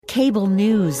Cable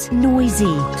news,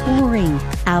 noisy, boring,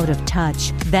 out of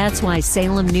touch. That's why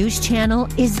Salem News Channel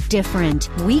is different.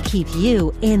 We keep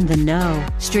you in the know.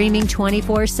 Streaming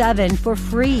 24/7 for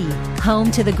free.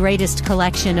 Home to the greatest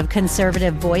collection of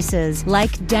conservative voices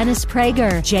like Dennis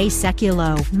Prager, Jay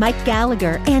Sekulow, Mike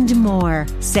Gallagher, and more.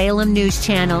 Salem News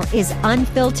Channel is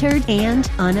unfiltered and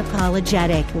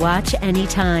unapologetic. Watch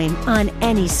anytime, on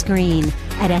any screen,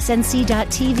 at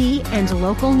snc.tv and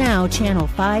Local Now Channel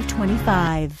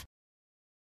 525.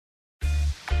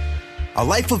 A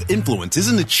life of influence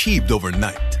isn't achieved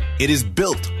overnight. It is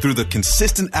built through the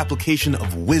consistent application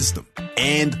of wisdom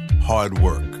and hard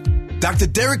work. Dr.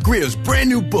 Derek Grier's brand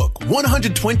new book,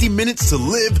 120 Minutes to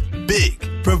Live Big,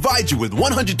 provides you with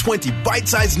 120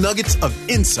 bite-sized nuggets of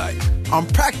insight on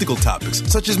practical topics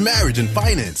such as marriage and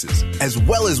finances, as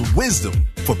well as wisdom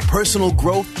for personal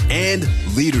growth and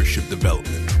leadership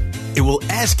development. It will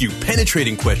ask you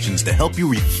penetrating questions to help you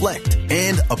reflect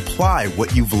and apply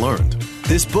what you've learned.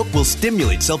 This book will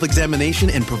stimulate self-examination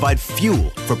and provide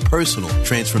fuel for personal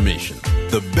transformation.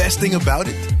 The best thing about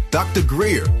it, Dr.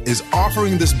 Grier is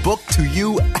offering this book to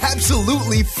you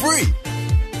absolutely free.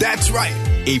 That's right,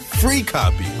 a free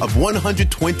copy of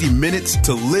 120 Minutes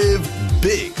to Live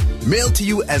Big, mailed to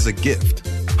you as a gift.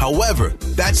 However,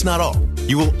 that's not all.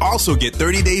 You will also get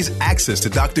 30 days access to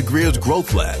Dr. Grier's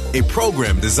Growth Lab, a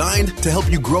program designed to help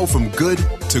you grow from good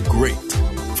to great,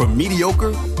 from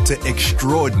mediocre to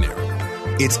extraordinary.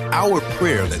 It's our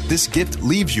prayer that this gift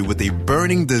leaves you with a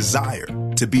burning desire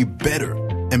to be better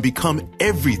and become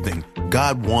everything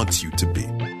God wants you to be.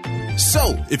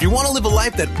 So, if you want to live a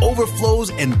life that overflows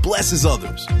and blesses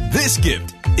others, this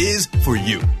gift is for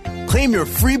you. Claim your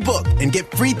free book and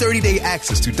get free 30-day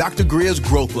access to Dr. Grier's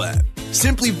Growth Lab.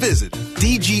 Simply visit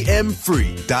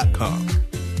dgmfree.com.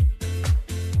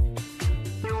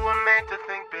 You were meant to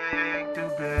think big, do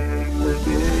big, live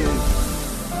big.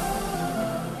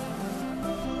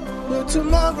 But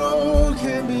tomorrow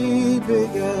can be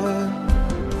bigger.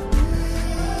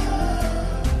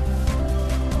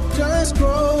 Just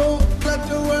grow, let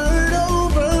the word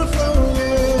overflow,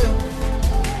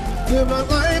 yeah. Live a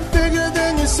life bigger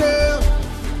than yourself.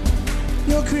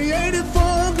 You're created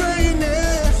for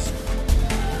greatness.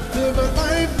 Live a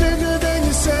life bigger than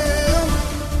yourself.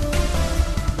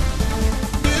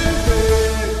 Live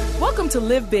big. Welcome to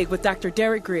Live Big with Dr.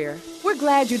 Derek Grier. We're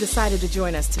glad you decided to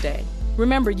join us today.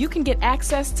 Remember, you can get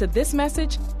access to this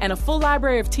message and a full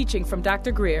library of teaching from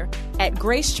Dr. Grier at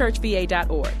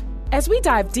gracechurchva.org. As we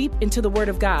dive deep into the Word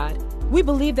of God, we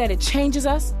believe that it changes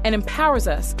us and empowers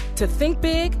us to think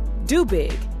big, do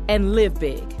big, and live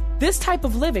big. This type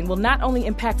of living will not only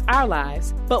impact our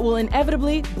lives, but will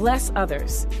inevitably bless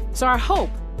others. So our hope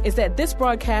is that this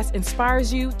broadcast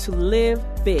inspires you to live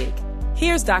big.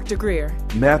 Here's Dr. Grier.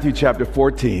 Matthew chapter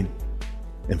 14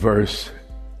 and verse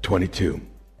 22.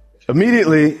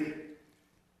 Immediately,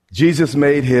 Jesus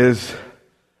made his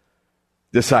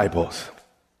disciples.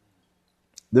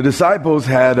 The disciples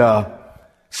had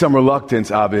some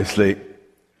reluctance, obviously,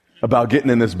 about getting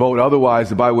in this boat. Otherwise,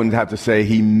 the Bible wouldn't have to say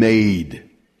he made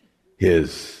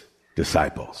his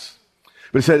disciples.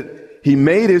 But it said he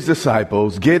made his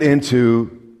disciples get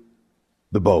into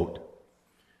the boat.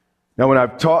 Now, when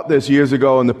I've taught this years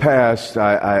ago in the past,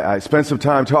 I spent some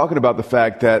time talking about the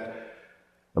fact that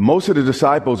most of the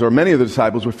disciples, or many of the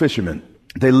disciples, were fishermen.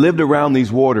 They lived around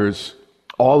these waters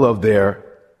all of their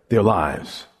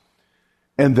lives.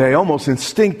 And they almost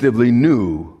instinctively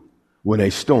knew when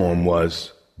a storm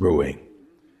was brewing.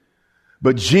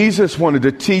 But Jesus wanted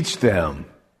to teach them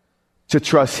to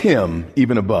trust him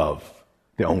even above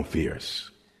their own fears.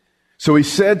 So he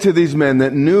said to these men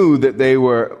that knew that they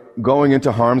were going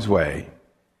into harm's way,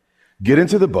 get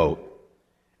into the boat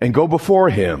and go before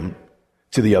him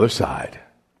to the other side.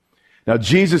 Now,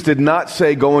 Jesus did not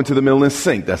say go into the middle and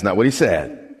sink. That's not what he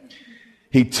said.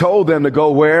 He told them to go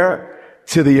where?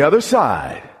 To the other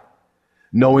side,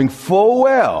 knowing full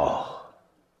well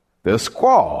that a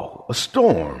squall, a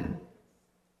storm,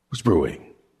 was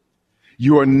brewing.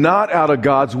 You are not out of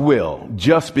God's will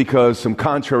just because some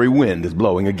contrary wind is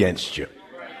blowing against you.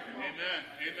 Amen.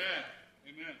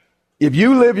 If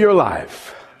you live your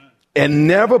life and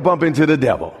never bump into the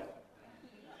devil,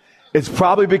 it's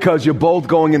probably because you're both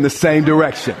going in the same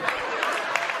direction.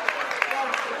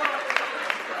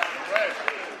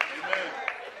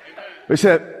 He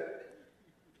said,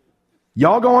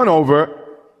 y'all going over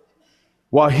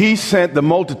while he sent the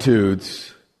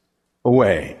multitudes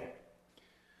away.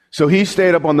 So he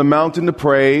stayed up on the mountain to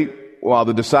pray while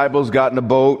the disciples got in a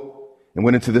boat and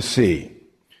went into the sea.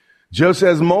 Just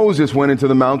as Moses went into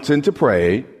the mountain to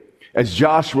pray, as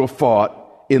Joshua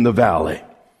fought in the valley.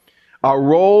 Our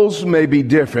roles may be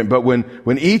different, but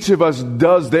when each of us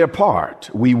does their part,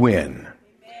 we win.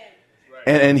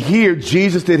 And here,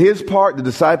 Jesus did his part, the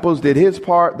disciples did his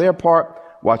part, their part.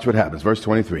 Watch what happens. Verse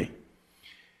 23.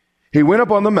 He went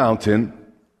up on the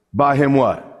mountain by him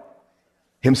what?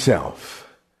 Himself.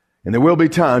 And there will be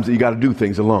times that you got to do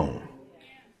things alone.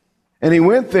 And he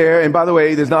went there, and by the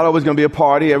way, there's not always going to be a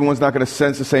party. Everyone's not going to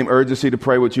sense the same urgency to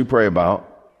pray what you pray about.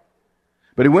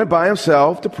 But he went by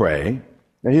himself to pray.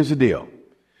 Now here's the deal.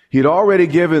 He had already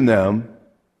given them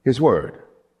his word.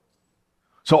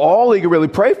 So all he could really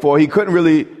pray for, you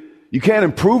can't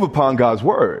improve upon God's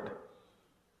word.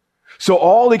 So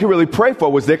all he could really pray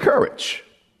for was their courage.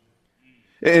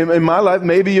 In my life,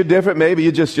 maybe you're different. Maybe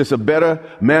you're just a better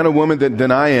man or woman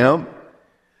than I am.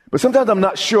 But sometimes I'm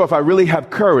not sure if I really have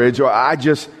courage or I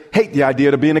just hate the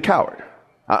idea of being a coward.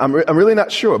 I'm really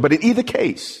not sure. But in either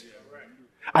case,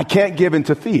 I can't give in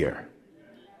to fear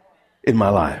in my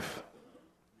life.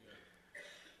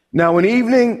 Now, when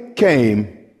evening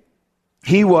came,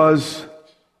 he was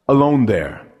alone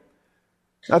there.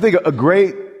 I think a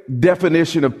great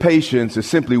definition of patience is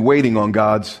simply waiting on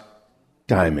God's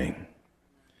timing.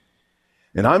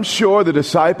 And I'm sure the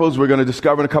disciples were going to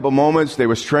discover in a couple moments, they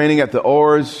were straining at the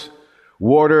oars.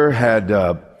 Water had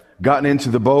gotten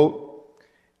into the boat.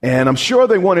 And I'm sure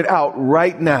they wanted out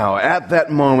right now, at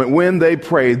that moment, when they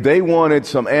prayed, they wanted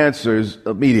some answers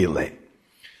immediately.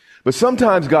 But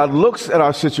sometimes God looks at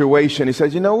our situation, he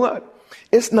says, you know what?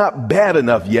 It's not bad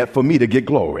enough yet for me to get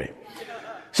glory.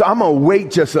 So I'm going to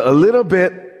wait just a little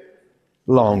bit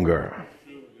longer.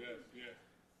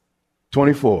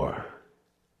 24.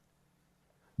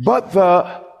 But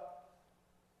the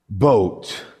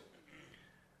boat.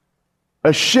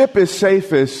 A ship is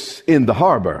safest in the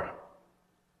harbor.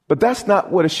 But that's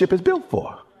not what a ship is built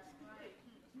for.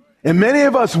 And many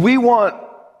of us, we want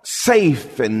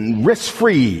safe and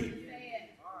risk-free.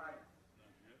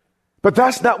 But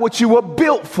that's not what you were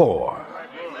built for.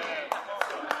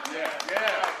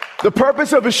 The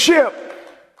purpose of a ship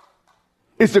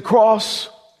is to cross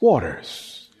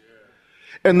waters.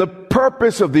 And the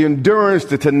purpose of the endurance,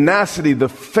 the tenacity, the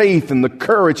faith, and the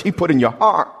courage he put in your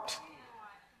heart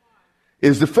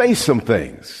is to face some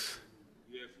things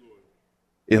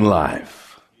in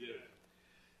life.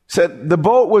 Said the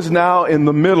boat was now in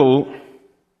the middle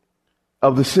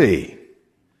of the sea.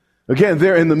 Again,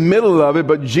 they're in the middle of it,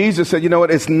 but Jesus said, you know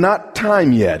what, it's not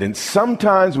time yet. And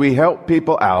sometimes we help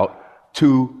people out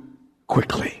too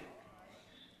quickly.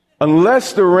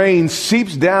 Unless the rain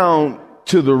seeps down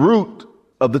to the root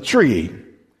of the tree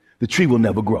will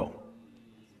never grow.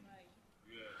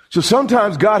 So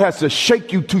sometimes God has to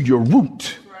shake you to your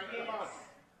root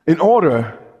in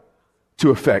order to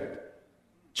affect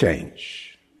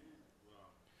change.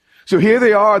 So here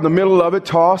they are in the middle of it,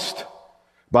 tossed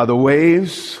by the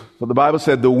waves. So the Bible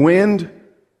said the wind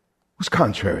was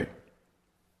contrary.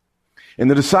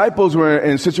 And the disciples were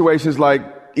in situations like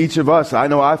each of us. I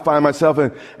know I find myself,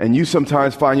 and you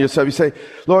sometimes find yourself. You say,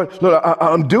 Lord,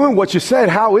 I'm doing what you said.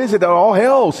 How is it that all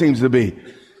hell seems to be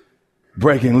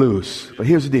breaking loose? But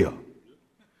here's the deal.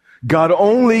 God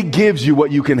only gives you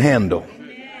what you can handle.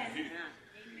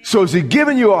 So if he's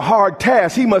giving you a hard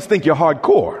task, he must think you're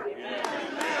hardcore.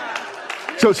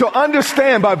 So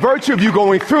understand, by virtue of you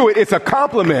going through it, it's a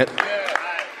compliment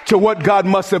to what God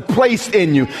must have placed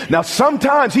in you. Now,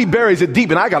 sometimes he buries it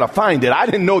deep, and I got to find it. I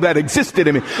didn't know that existed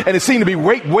in me. And it seemed to be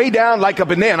way down like a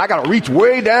banana. I got to reach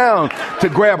way down to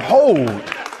grab hold.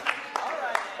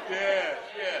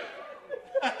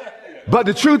 But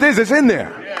the truth is, it's in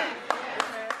there.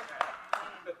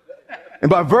 And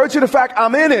by virtue of the fact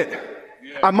I'm in it,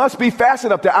 I must be fast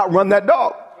enough to outrun that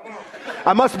dog.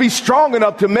 I must be strong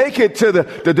enough to make it to the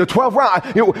 12th round.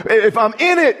 If I'm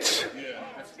in it,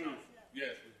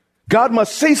 God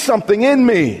must see something in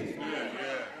me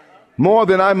more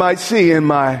than I might see in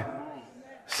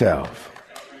myself.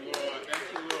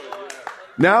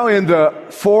 Now in the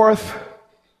fourth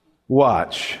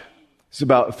watch, it's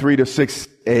about 3 to 6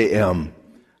 a.m.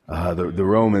 The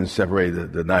Romans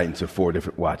separated the night into 4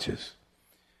 different watches.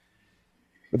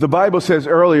 But the Bible says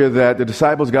earlier that the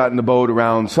disciples got in the boat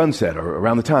around sunset, or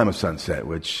around the time of sunset,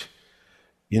 which,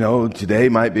 today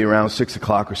might be around 6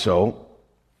 o'clock or so.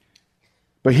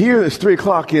 But here it's 3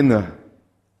 o'clock in the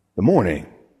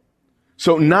morning.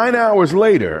 So 9 hours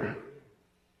later,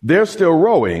 they're still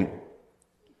rowing,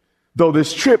 though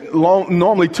this trip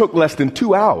normally took less than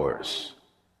 2 hours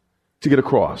to get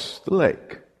across the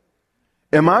lake.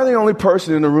 Am I the only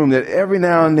person in the room that every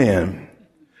now and then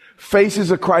faces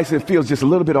a crisis and feels just a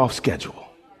little bit off schedule?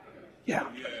 Yeah.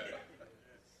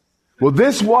 Well,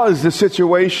 this was the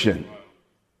situation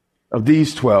of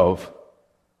these 12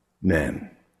 men.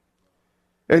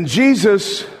 And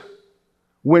Jesus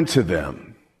went to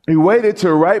them. He waited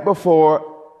till right before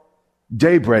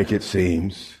daybreak, it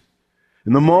seems.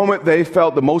 In the moment they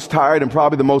felt the most tired and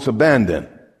probably the most abandoned,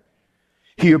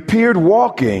 he appeared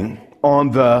walking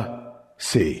on the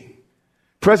sea.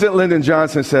 President Lyndon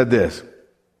Johnson said this: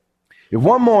 if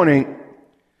one morning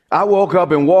I woke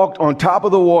up and walked on top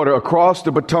of the water across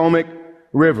the Potomac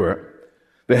River,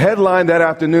 the headline that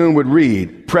afternoon would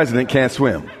read, "President can't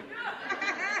swim."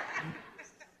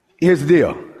 Here's the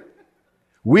deal.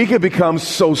 We could become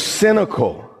so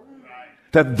cynical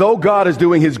that though God is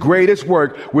doing his greatest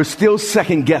work, we're still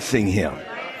second guessing him.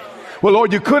 Well,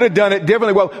 Lord, you could have done it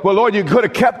differently. Well, Lord, you could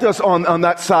have kept us on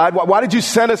that side. Why did you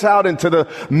send us out into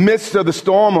the midst of the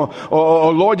storm?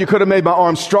 Or Lord, you could have made my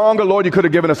arm stronger. Lord, you could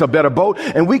have given us a better boat.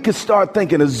 And we could start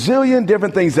thinking a zillion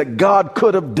different things that God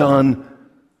could have done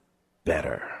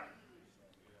better.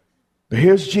 But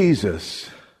here's Jesus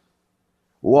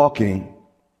walking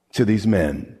to these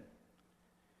men.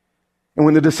 And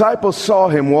when the disciples saw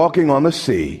him walking on the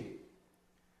sea,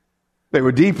 they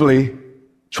were deeply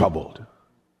troubled.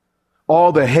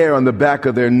 All the hair on the back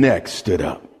of their necks stood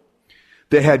up.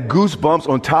 They had goosebumps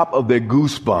on top of their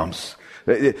goosebumps,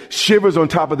 shivers on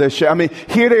top of their shivers. I mean,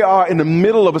 here they are in the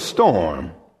middle of a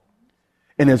storm,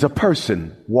 and there's a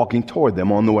person walking toward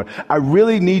them on the water. I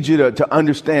really need you to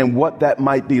understand what that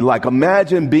might be like.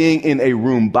 Imagine being in a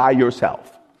room by yourself,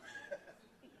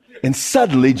 and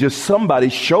suddenly just somebody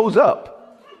shows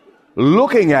up,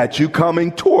 looking at you,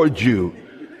 coming toward you.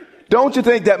 Don't you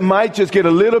think that might just get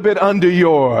a little bit under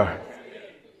your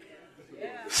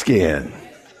skin?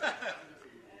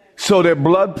 So their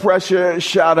blood pressure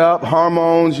shot up,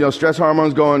 hormones, stress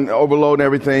hormones going overload and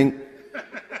everything.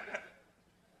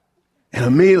 And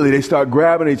immediately they start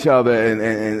grabbing each other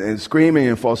and screaming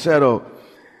in falsetto.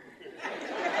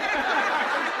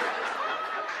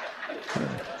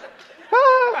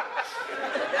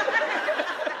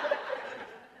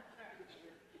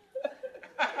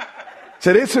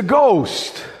 Said, it's a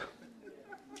ghost.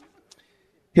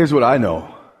 Here's what I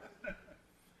know.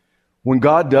 When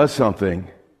God does something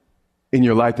in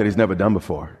your life that he's never done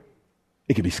before,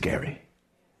 it can be scary.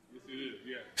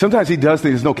 Sometimes he does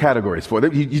things there's no categories for.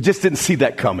 You just didn't see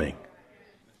that coming.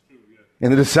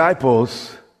 And the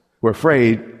disciples were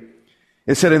afraid.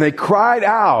 It said, and they cried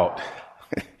out.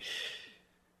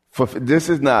 This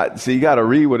is not, see, you got to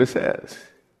read what it says.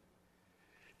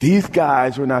 These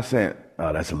guys were not saying,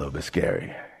 oh, that's a little bit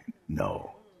scary.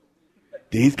 No.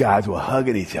 These guys were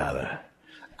hugging each other.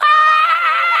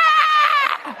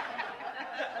 Ah!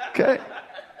 Okay.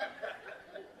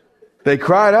 They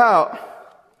cried out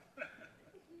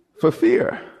for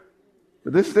fear.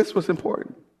 But this was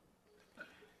important.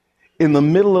 In the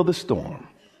middle of the storm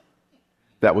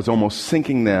that was almost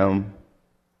sinking them,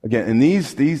 again, and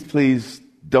these please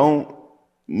don't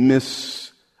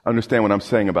misunderstand what I'm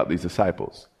saying about these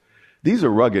disciples. These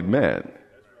are rugged men.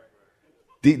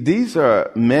 These are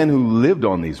men who lived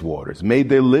on these waters, made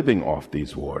their living off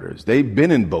these waters. They've been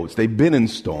in boats. They've been in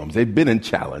storms. They've been in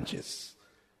challenges.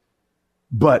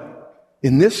 But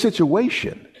in this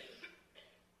situation,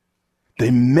 they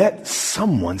met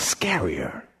someone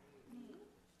scarier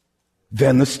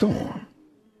than the storm.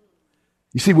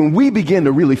 You see, when we begin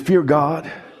to really fear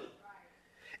God,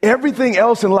 everything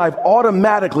else in life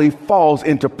automatically falls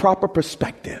into proper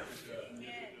perspective.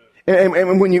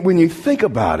 And when you think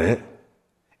about it,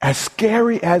 as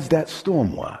scary as that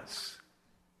storm was,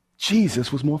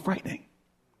 Jesus was more frightening.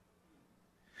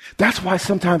 That's why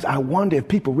sometimes I wonder if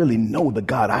people really know the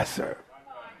God I serve.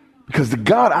 Because the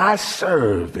God I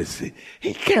serve,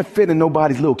 he can't fit in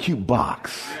nobody's little cute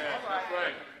box.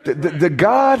 The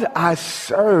God I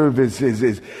serve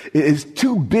is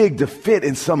too big to fit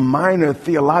in some minor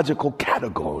theological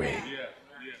category.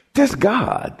 This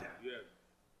God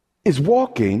is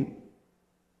walking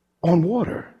on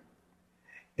water.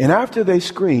 And after they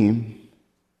scream,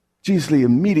 Jesus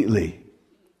immediately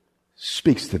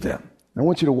speaks to them. I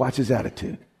want you to watch his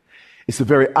attitude. It's the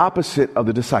very opposite of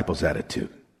the disciples' attitude.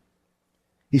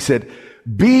 He said,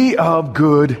 be of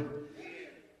good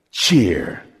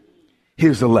cheer.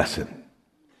 Here's the lesson.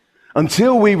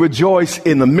 Until we rejoice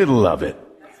in the middle of it,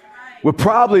 we're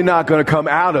probably not going to come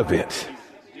out of it.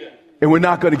 And we're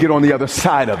not going to get on the other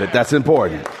side of it. That's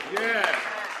important.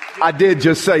 I did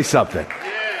just say something.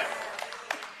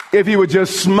 If you would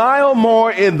just smile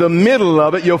more in the middle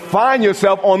of it, you'll find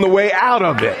yourself on the way out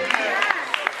of it.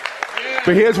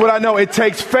 But here's what I know. It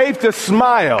takes faith to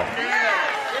smile.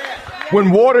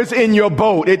 when water's in your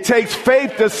boat. It takes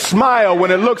faith to smile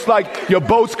when it looks like your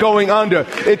boat's going under.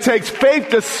 It takes faith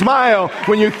to smile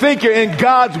when you think you're in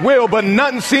God's will, but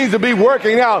nothing seems to be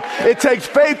working out. It takes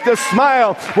faith to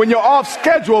smile when you're off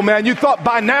schedule, man. You thought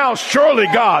by now, surely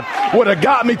God would have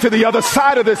got me to the other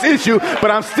side of this issue, but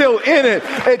I'm still in it.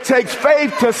 It takes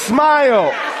faith to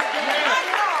smile.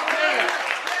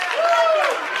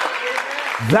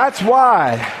 That's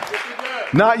why,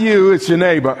 not you, it's your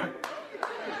neighbor.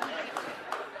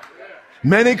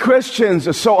 Many Christians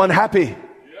are so unhappy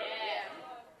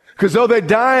because though they're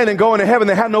dying and going to heaven,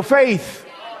 they have no faith.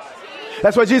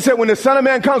 That's why Jesus said, when the Son of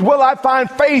Man comes, will I find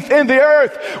faith in the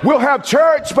earth? We'll have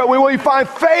church, but will we find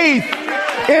faith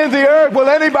in the earth? Will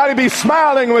anybody be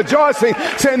smiling and rejoicing,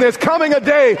 saying there's coming a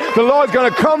day, the Lord's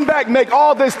going to come back, make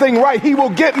all this thing right. He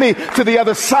will get me to the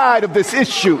other side of this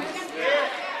issue.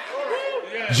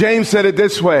 James said it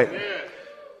this way.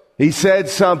 He said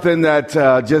something that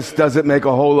just doesn't make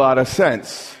a whole lot of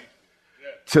sense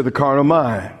to the carnal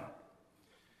mind.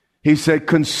 He said,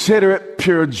 consider it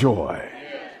pure joy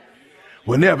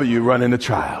whenever you run into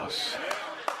trials.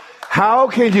 How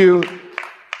can you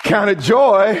count it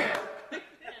joy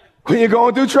when you're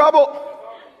going through trouble?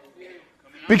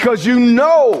 Because you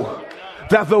know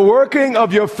that the working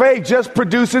of your faith just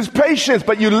produces patience,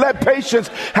 but you let patience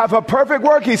have a perfect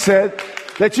work, he said,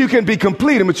 that you can be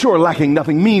complete and mature, lacking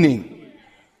nothing, meaning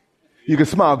you can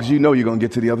smile because you know you're going to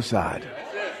get to the other side.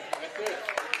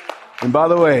 And by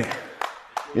the way,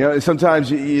 you know,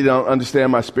 sometimes you don't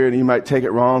understand my spirit and you might take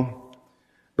it wrong.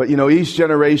 But, you know, each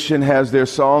generation has their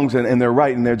songs and they're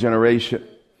right in their generation.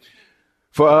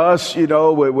 For us, you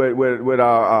know, with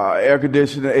our air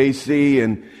conditioner, AC,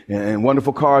 and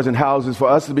wonderful cars and houses, for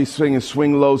us to be singing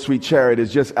Swing Low, Sweet Chariot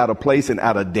is just out of place and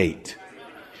out of date.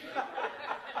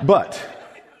 But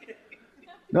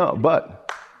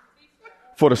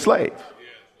for the slave,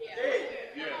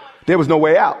 there was no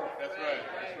way out.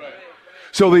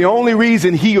 So the only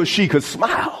reason he or she could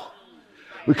smile,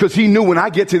 because he knew when I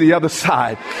get to the other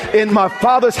side, in my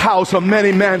Father's house are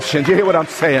many mansions. You hear what I'm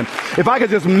saying? If I could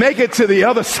just make it to the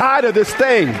other side of this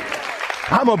thing,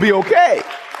 I'm going to be okay.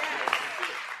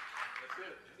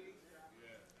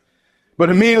 But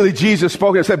immediately Jesus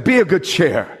spoke and said, be of good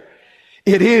cheer.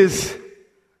 It is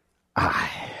I.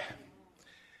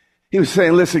 He was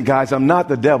saying, listen, guys, I'm not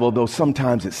the devil, though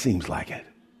sometimes it seems like it.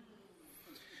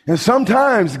 And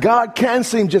sometimes God can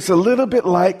seem just a little bit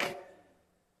like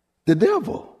the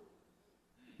devil.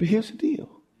 But here's the deal.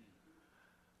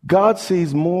 God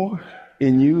sees more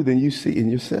in you than you see in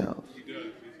yourself. He does.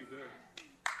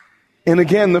 And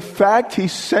again, the fact he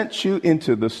sent you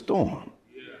into the storm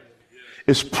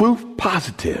is proof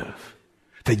positive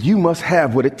that you must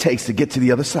have what it takes to get to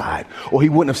the other side, or he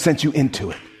wouldn't have sent you into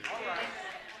it.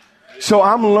 So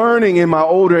I'm learning in my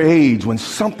older age when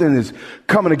something is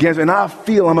coming against me and I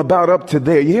feel I'm about up to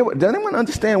there. You hear what, does anyone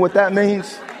understand what that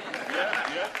means?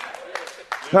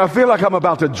 I feel like I'm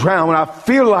about to drown. And I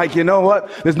feel like, you know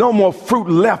what? There's no more fruit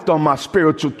left on my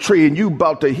spiritual tree and you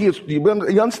about to hear. You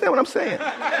understand what I'm saying?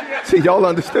 See, y'all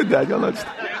understood that. Y'all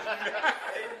understand.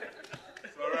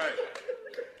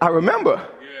 I remember.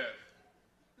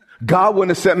 God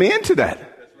wouldn't have sent me into that.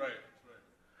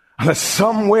 Unless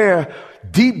somewhere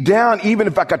deep down, even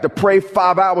if I got to pray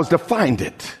 5 hours to find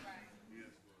it,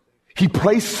 he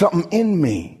placed something in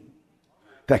me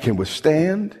that can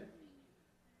withstand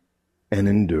and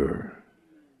endure.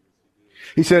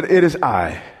 He said, it is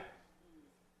I.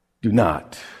 Do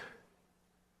not.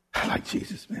 I like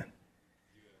Jesus, man.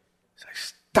 He's like,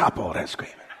 stop all that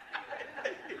screaming.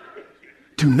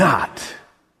 Do not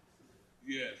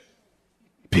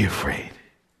be afraid.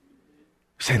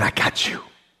 He's saying, I got you.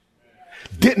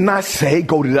 Didn't I say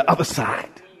go to the other side?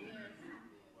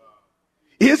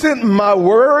 Isn't my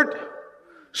word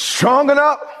strong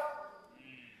enough?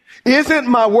 Isn't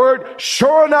my word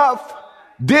sure enough?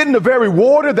 Didn't the very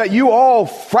water that you all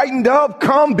frightened of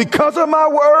come because of my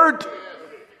word?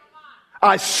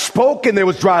 I spoke and there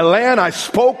was dry land. I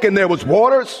spoke and there was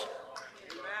waters.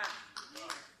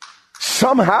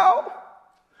 Somehow,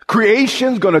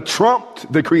 creation's going to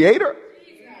trump the creator.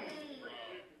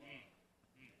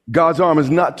 God's arm is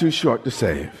not too short to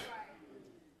save.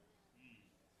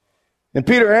 And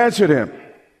Peter answered him.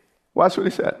 Watch what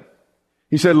he said.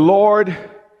 He said, Lord,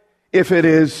 if it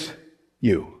is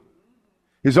you.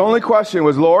 His only question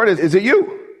was, Lord, is it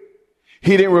you?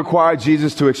 He didn't require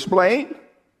Jesus to explain,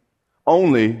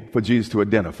 only for Jesus to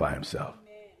identify himself.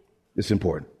 It's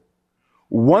important.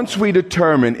 Once we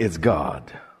determine it's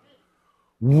God,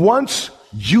 once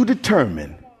you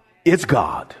determine it's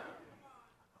God,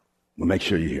 we'll make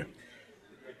sure you're here.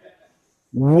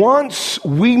 Once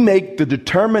we make the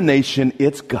determination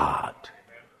it's God,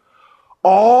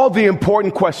 All the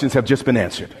important questions have just been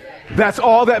answered. That's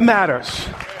all that matters.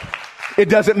 It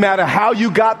doesn't matter how you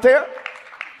got there.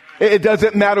 It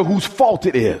doesn't matter whose fault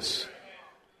it is.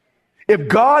 If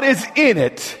God is in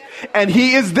it and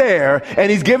he is there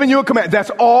and he's giving you a command,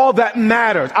 that's all that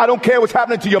matters. I don't care what's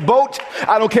happening to your boat.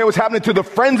 I don't care what's happening to the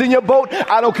friends in your boat.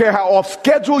 I don't care how off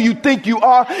schedule you think you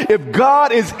are. If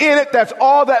God is in it, that's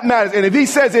all that matters. And if he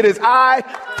says it is I,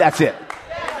 that's it.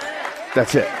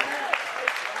 That's it.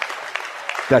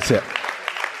 That's it.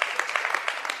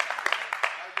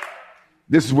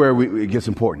 This is where it gets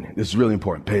important. This is really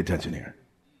important. Pay attention here.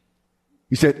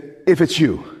 He said, if it's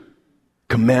you,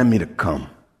 command me to come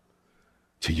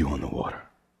to you on the water.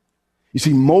 You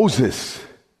see, Moses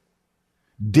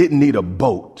didn't need a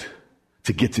boat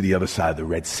to get to the other side of the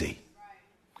Red Sea.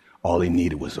 All he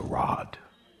needed was a rod.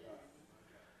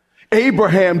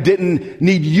 Abraham didn't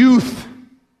need youth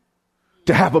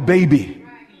to have a baby.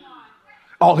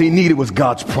 All he needed was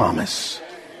God's promise.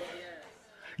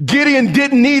 Gideon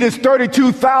didn't need his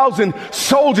 32,000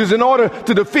 soldiers in order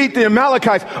to defeat the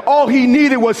Amalekites. All he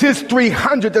needed was his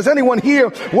 300. Does anyone hear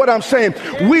what I'm saying?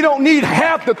 We don't need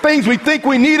half the things we think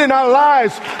we need in our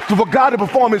lives for God to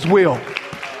perform his will.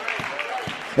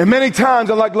 And many times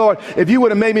I'm like, Lord, if you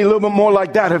would have made me a little bit more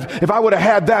like that, if I would have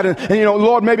had that, and you know,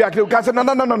 Lord, maybe I could. God said, no.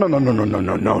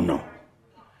 And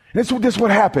this is what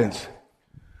happens.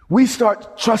 We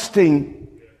start trusting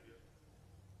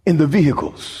in the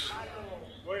vehicles,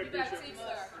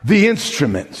 the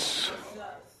instruments.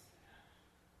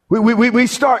 We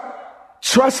start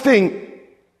trusting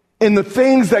in the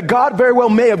things that God very well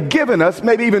may have given us,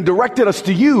 maybe even directed us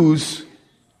to use,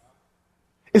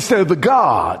 instead of the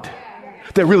God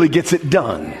that really gets it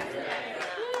done.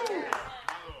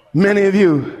 Many of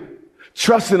you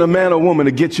trust in a man or woman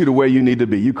to get you to where you need to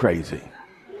be. You crazy.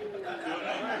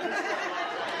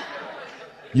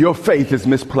 Your faith is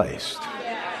misplaced.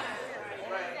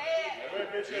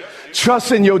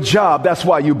 Trust in your job. That's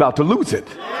why you're about to lose it.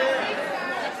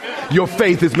 Your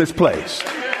faith is misplaced.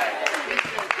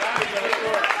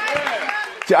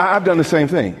 See, I've done the same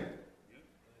thing.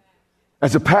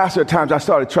 As a pastor, at times I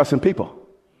started trusting people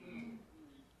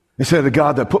instead of the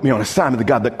God that put me on assignment, the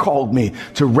God that called me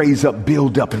to raise up,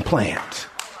 build up, and plant.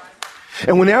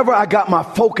 And whenever I got my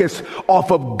focus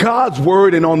off of God's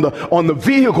word and on the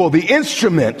vehicle, the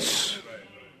instruments,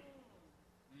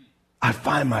 I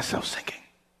find myself thinking,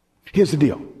 here's the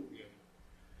deal.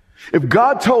 If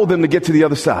God told them to get to the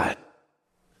other side,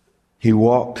 he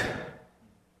walked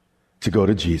to go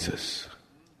to Jesus.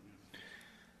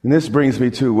 And this brings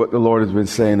me to what the Lord has been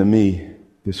saying to me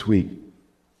this week.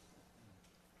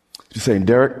 He's saying,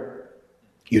 Derek,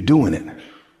 you're doing it.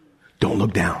 Don't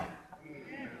look down.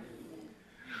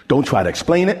 Don't try to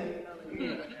explain it.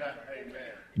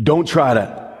 Don't try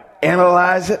to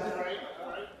analyze it.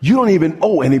 You don't even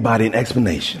owe anybody an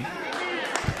explanation.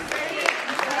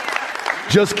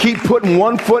 Just keep putting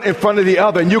one foot in front of the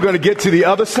other and you're going to get to the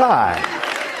other side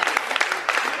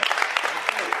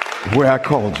where I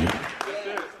called you.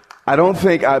 I don't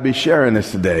think I'd be sharing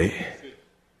this today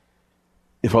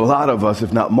if a lot of us,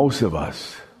 if not most of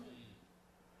us,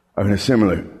 are in a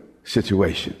similar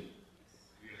situation.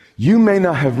 You may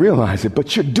not have realized it,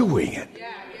 but you're doing it.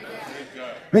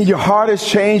 I mean, your heart has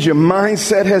changed. Your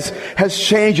mindset has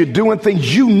changed. You're doing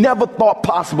things you never thought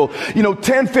possible.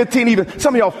 10, 15, even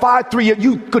some of y'all 5, 3,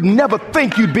 you could never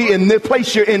think you'd be in the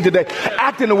place you're in today.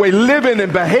 Acting the way, living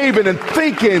and behaving and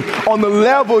thinking on the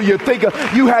level you're thinking.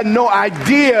 You had no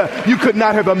idea. You could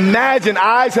not have imagined.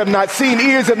 Eyes have not seen,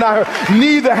 ears have not heard.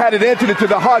 Neither had it entered into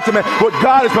the hearts of man. What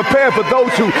God has prepared for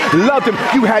those who loved him.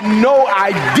 You had no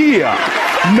idea.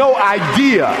 No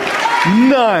idea.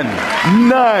 None.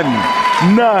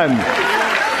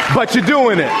 But you're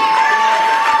doing it.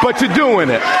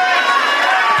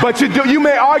 You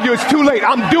may argue it's too late.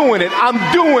 I'm doing it.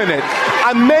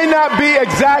 I may not be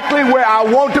exactly where I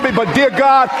want to be, but dear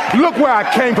God, look where I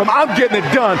came from. I'm getting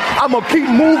it done. I'm going to keep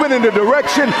moving in the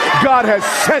direction God has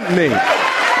sent me.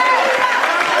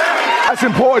 That's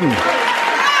important.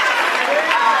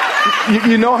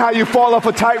 You know how you fall off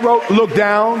a tightrope? Look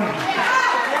down.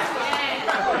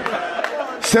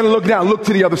 Instead of look down, look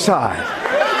to the other side.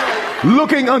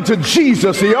 Looking unto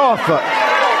Jesus, the author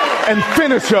and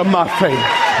finisher of my faith.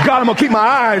 God, I'm going to keep my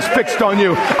eyes fixed on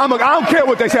you. I don't care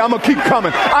what they say. I'm going to keep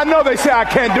coming. I know they say I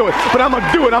can't do it, but I'm going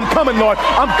to do it. I'm coming, Lord.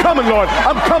 I'm coming, Lord.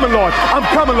 I'm coming, Lord. I'm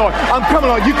coming, Lord. I'm coming,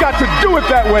 Lord. You got to do it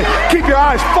that way. Keep your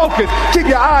eyes focused. Keep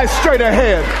your eyes straight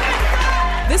ahead.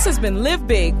 This has been Live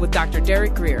Big with Dr.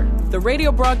 Derek Grier, the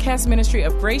radio broadcast ministry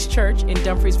of Grace Church in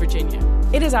Dumfries, Virginia.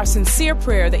 It is our sincere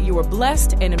prayer that you are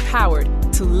blessed and empowered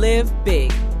to live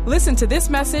big. Listen to this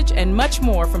message and much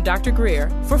more from Dr. Grier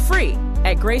for free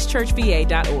at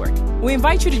gracechurchva.org. We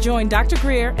invite you to join Dr.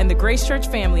 Greer and the Grace Church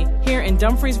family here in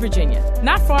Dumfries, Virginia,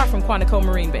 not far from Quantico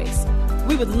Marine Base.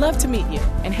 We would love to meet you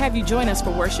and have you join us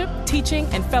for worship, teaching,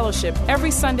 and fellowship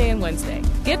every Sunday and Wednesday.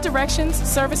 Get directions,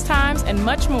 service times, and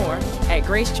much more at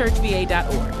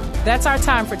gracechurchva.org. That's our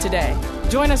time for today.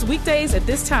 Join us weekdays at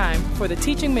this time for the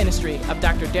teaching ministry of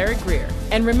Dr. Derek Greer.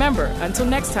 And remember, until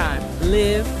next time,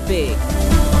 live big.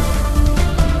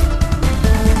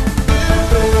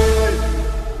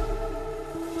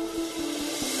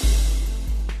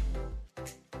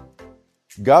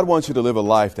 God wants you to live a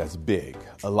life that's big,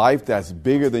 a life that's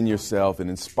bigger than yourself and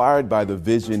inspired by the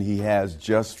vision He has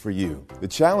just for you. The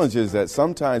challenge is that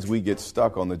sometimes we get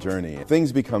stuck on the journey.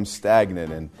 Things become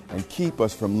stagnant and keep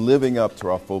us from living up to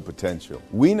our full potential.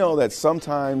 We know that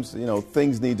sometimes,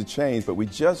 things need to change, but we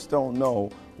just don't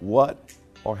know what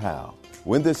or how.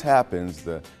 When this happens,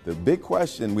 the big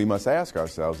question we must ask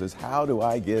ourselves is, how do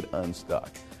I get unstuck?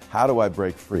 How do I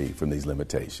break free from these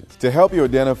limitations? To help you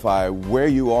identify where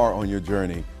you are on your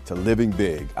journey to living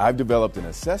big, I've developed an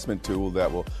assessment tool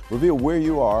that will reveal where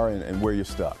you are and where you're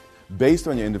stuck. Based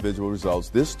on your individual results,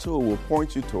 this tool will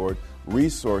point you toward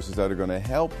resources that are going to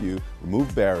help you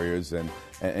remove barriers and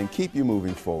keep you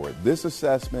moving forward. This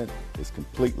assessment is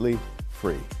completely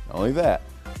free. Not only that,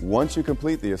 once you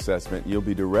complete the assessment, you'll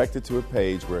be directed to a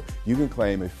page where you can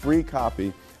claim a free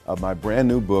copy of my brand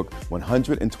new book,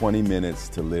 120 Minutes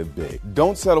to Live Big.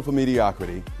 Don't settle for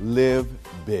mediocrity. Live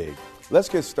big. Let's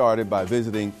get started by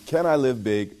visiting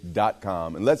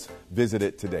canilivebig.com, and let's visit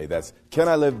it today. That's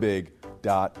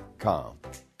canilivebig.com.